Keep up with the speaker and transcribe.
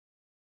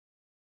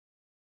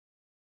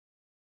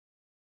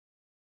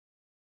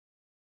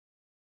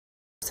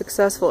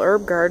successful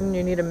herb garden,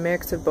 you need a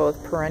mix of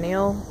both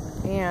perennial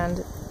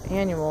and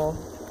annual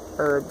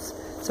herbs.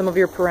 Some of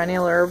your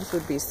perennial herbs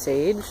would be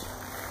sage,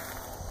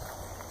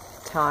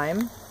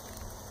 thyme.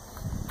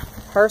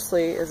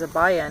 Parsley is a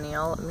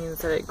biennial. It means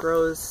that it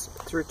grows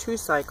through 2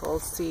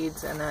 cycles,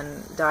 seeds, and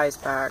then dies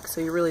back. So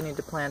you really need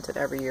to plant it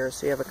every year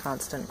so you have a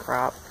constant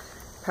crop.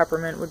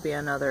 Peppermint would be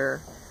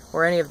another,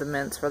 or any of the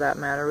mints for that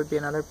matter, would be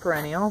another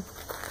perennial.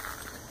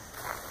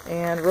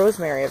 And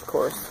rosemary, of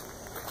course.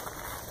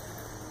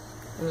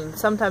 I mean,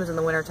 sometimes in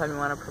the wintertime you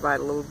want to provide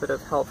a little bit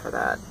of help for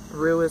that.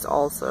 Rue is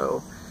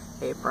also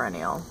a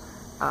perennial.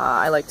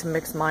 I like to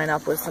mix mine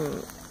up with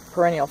some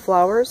perennial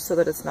flowers so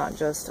that it's not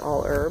just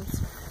all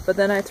herbs. But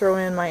then I throw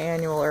in my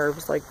annual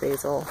herbs like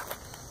basil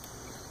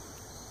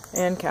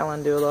and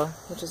calendula,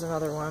 which is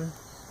another one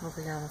over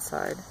here on the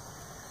side,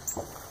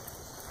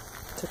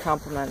 to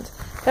complement.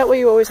 That way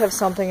you always have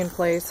something in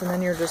place, and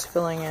then you're just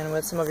filling in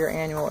with some of your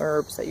annual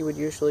herbs that you would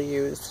usually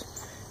use.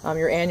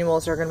 Your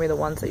annuals are going to be the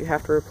ones that you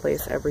have to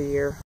replace every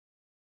year.